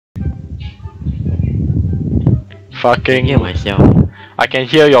Fucking. hear myself. I can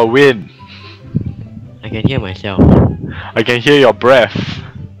hear your wind. I can hear myself. I can hear your breath.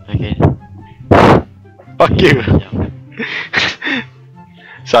 I can Fuck hear you. myself.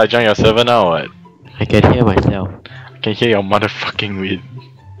 So I join your server now or what? I can hear myself. I can hear your motherfucking wind.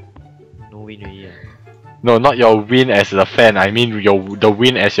 No wind already. No, not your wind as a fan. I mean the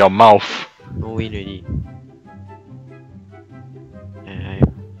wind as your mouth. No wind already.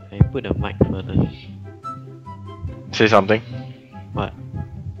 I put the mic further. Say something. What?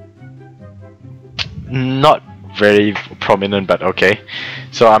 Not very prominent, but okay.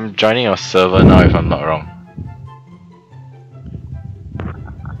 So I'm joining your server now, if I'm not wrong.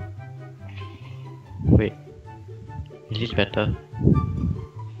 Wait. Is this better?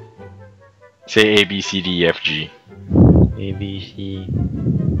 Say A B C D E F G. A, B, C.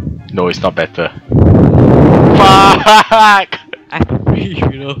 No, it's not better. Fuck! I have to breathe,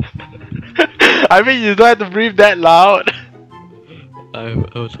 you know. I mean, you don't have to breathe that loud. I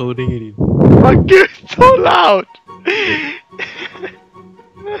was holding it in. Fuck you, it's so loud.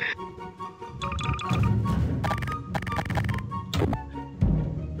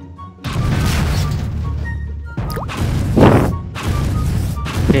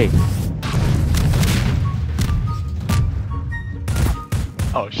 Hey.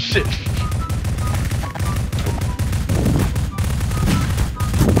 Oh shit.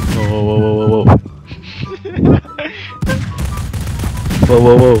 Whoa.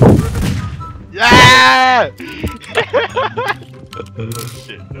 Whoa. Yeah!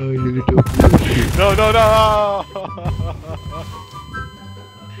 Shit. Oh, you little shit. No.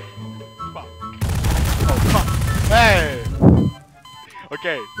 Fuck. Oh fuck. Hey!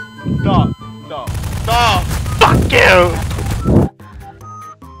 Okay. Stop! Fuck you!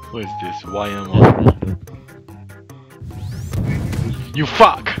 What is this? YM? You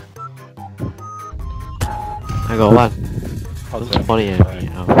fuck! I got one. How Don't do I spawn it fly? at me.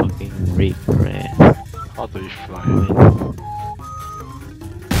 I'll fucking rape your ass. How do you fly?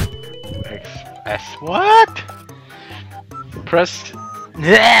 S what? Press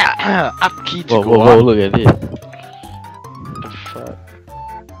up key to go Whoa, up. look at this. The fuck?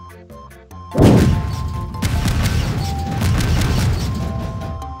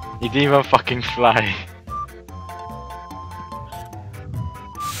 It didn't even fucking fly.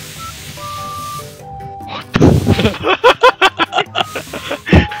 What the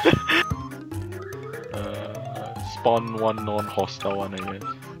spawn one non-hostile one, I guess.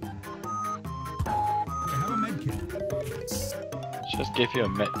 I have a medkit. Just gave you a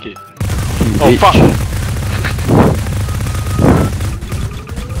med kit. You Oh bitch. fuck!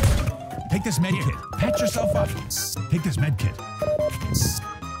 Take this medkit. Patch yourself up. Take this medkit.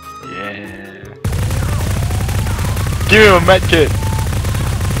 Yeah. Give him a med kit.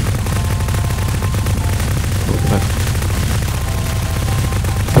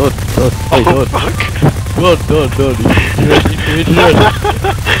 Don't. Fuck! Don't. You run.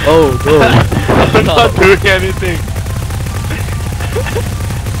 Oh, no. I'm not doing anything.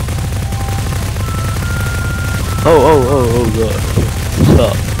 Oh, God.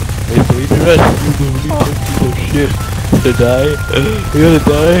 Stop. Wait for me to run. You shit. You're gonna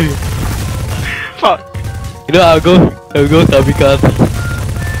die. Fuck! You know, I'll go kamikaze.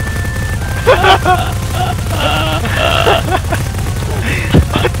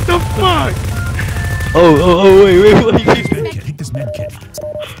 What the fuck? Oh, wait, what did you Take this medkit.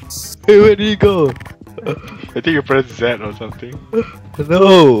 Hey, where did he go? I think you pressed Z or something.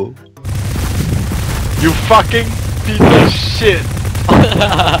 No. You fucking piece of shit!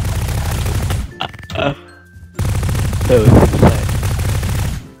 That was sad.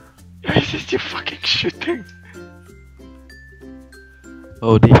 Why is this you fucking shooting?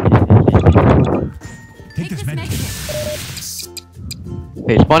 Oh, this. Take this medkit.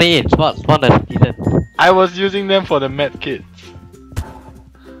 Hey, spawn it in. Spawn the citizen. I was using them for the med kits.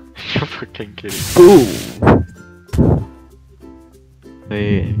 You're fucking kidding. Ooh.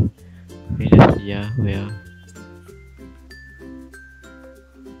 Wait, just see, wait.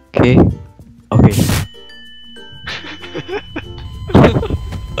 Okay.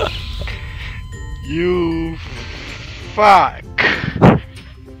 You fuck! I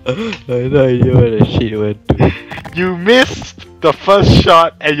had no idea where the shit went to. You missed the first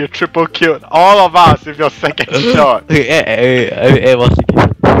shot and you triple killed all of us with your second shot. Okay, hey, what's the game?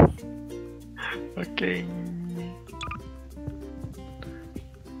 Okay.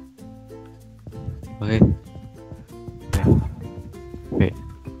 Okay. Wait.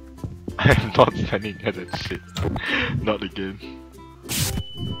 I'm not standing near that shit. Not again.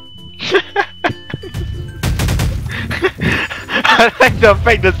 I like the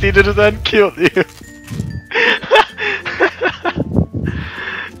fact the citizen killed you.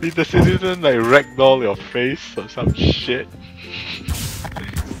 Did the citizen like ragdoll your face or some shit?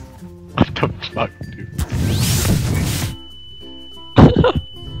 What the fuck, dude?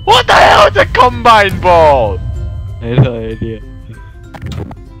 What the hell is a combine ball? I have no idea.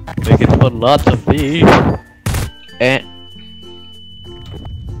 We can put lots of these. And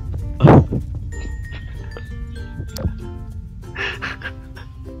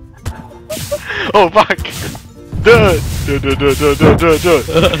oh fuck! Dude!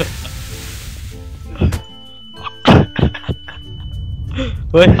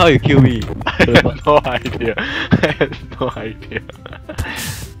 wait, how you kill me? I have no idea. I have no idea.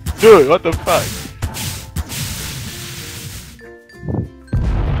 Dude, what the fuck?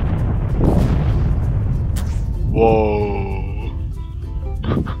 Whoa.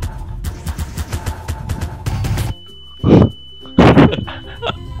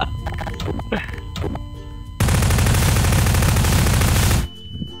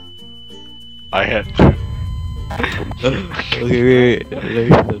 I had to. Okay, wait. Let me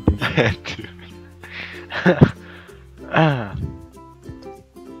study. I had to.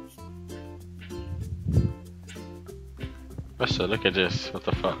 Mister, look at this. What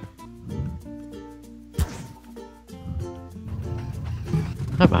the fuck?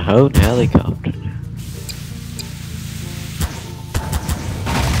 I have my own helicopter now.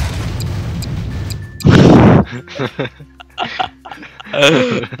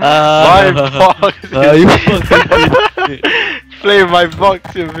 My box! You fucking Play my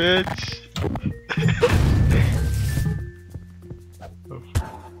box, you bitch! What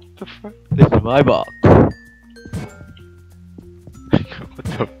the fuck? This is my box. What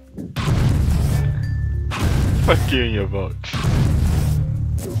the fuck you in your box?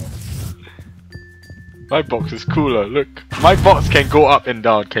 My box is cooler, look. My box can go up and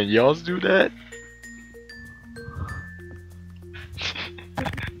down, can yours do that?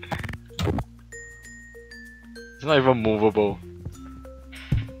 It's not even movable.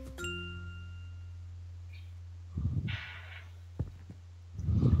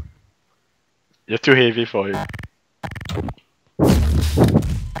 You're too heavy for it.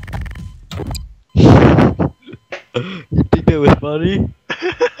 You think that was funny?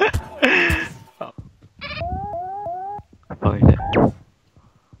 Oh, is that?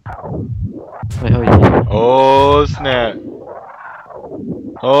 Wait, how is it? Oh snap!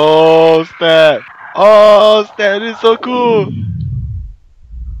 Oh snap! Oh snap! This is so cool!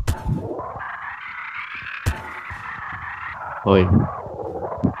 Oi.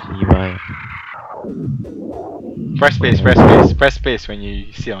 Gmaod. Press space, press space, press space when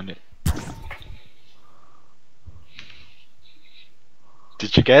you sit on it.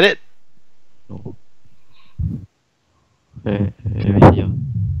 Did you get it? No. Let me see.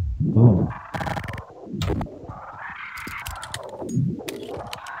 Ooh.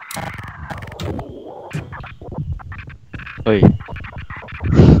 Oi.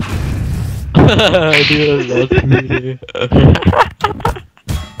 I did a lot video.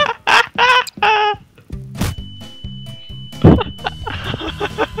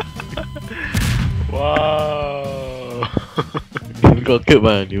 Wow! You got killed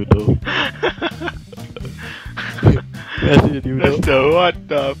by a noodle. That's the noodle. That's the what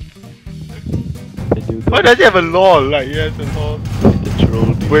the? The noodle. Why does it have a lol? Like it has a lol. The troll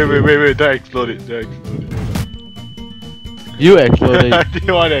noodle. Wait! Don't explode it! Don't explode it! You exploded. I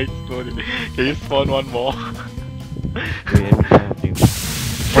didn't want to explode it. Can you spawn one more? Wait, every time I think.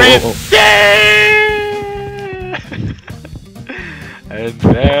 Sprint! Yeah! And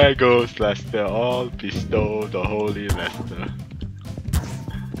there goes Lester, all bestow the holy Lester.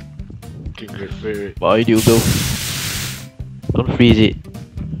 Okay, wait. Why do you go? Don't freeze it.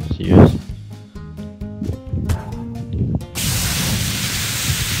 Serious.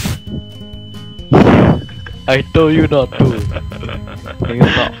 I told you not to. Can you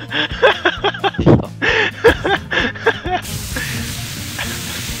stop? Stop.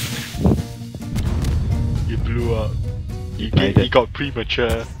 You blew up. He got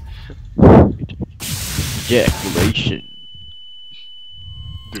premature. Ejaculation.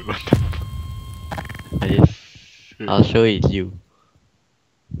 Dude, what the fuck? I'll show it to you.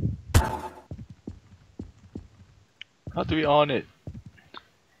 How do we on it?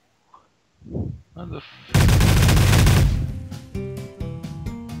 How the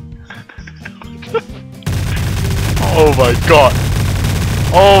Oh my god!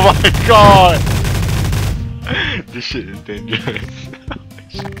 Oh my god! This shit is dangerous.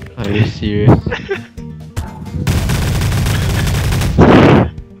 Are you serious?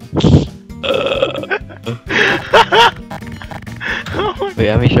 Wait,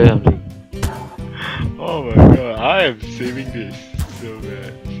 let me show you something. Oh my god, I am saving this. so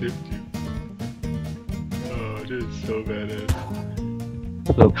bad. Saved you. Oh, this is so badass.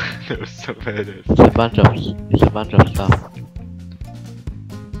 Look, That was so badass. it's a bunch of stuff.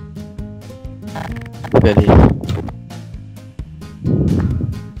 Look at this.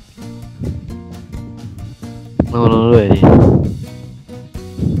 No, look at this.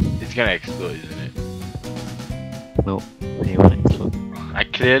 It's gonna explode, isn't it? No, it won't explode. I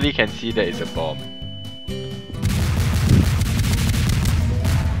clearly can see that it's a bomb.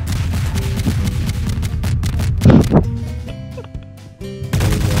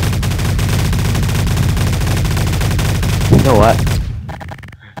 You know what?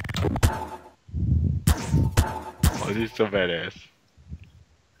 Oh, this is so badass.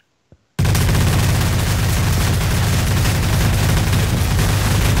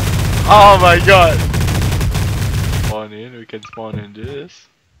 Oh my god! Spawn in, we can spawn in this.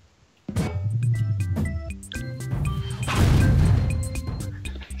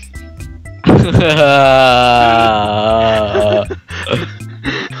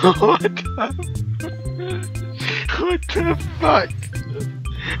 What the fuck?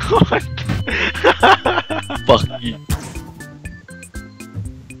 What the Fuck you.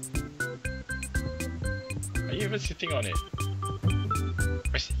 Are you even sitting on it?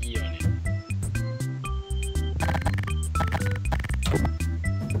 Press E on it.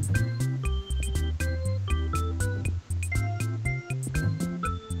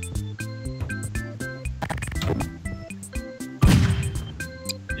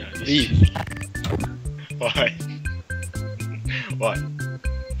 Yeah, Leave. Why? What?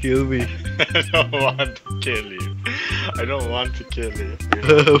 Kill me. I don't want to kill you. I don't want to kill you.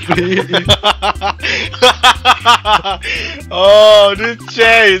 Please. Oh, this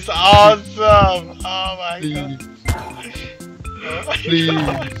chair is awesome! Oh my god. Oh my Please.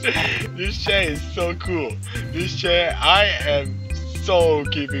 god. This chair is so cool. This chair, I am so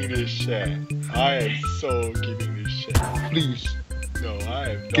keeping this chair. I am so keeping this chair. Please. No, I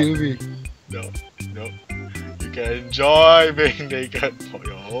am not. Kill me. No, no. You can enjoy being naked for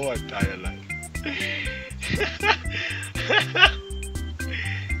your whole entire life.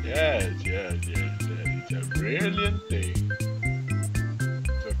 Yes. It's a brilliant thing.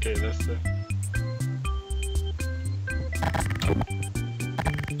 It's okay, Lester.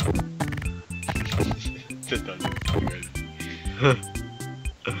 Sit down.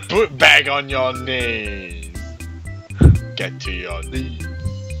 Put back on your knees. Get to your knees.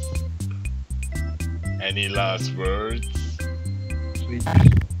 Any last words? Please.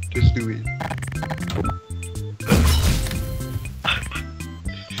 Just do it.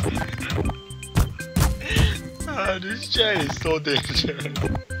 This chair is so dangerous.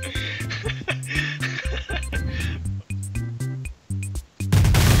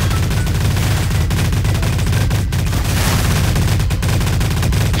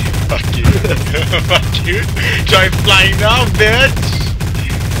 Fuck you. Fuck you. Try flying now, bitch.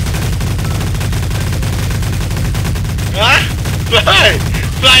 Huh? Fly!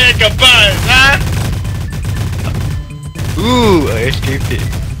 Fly like a bird, huh? Ooh, I escaped it.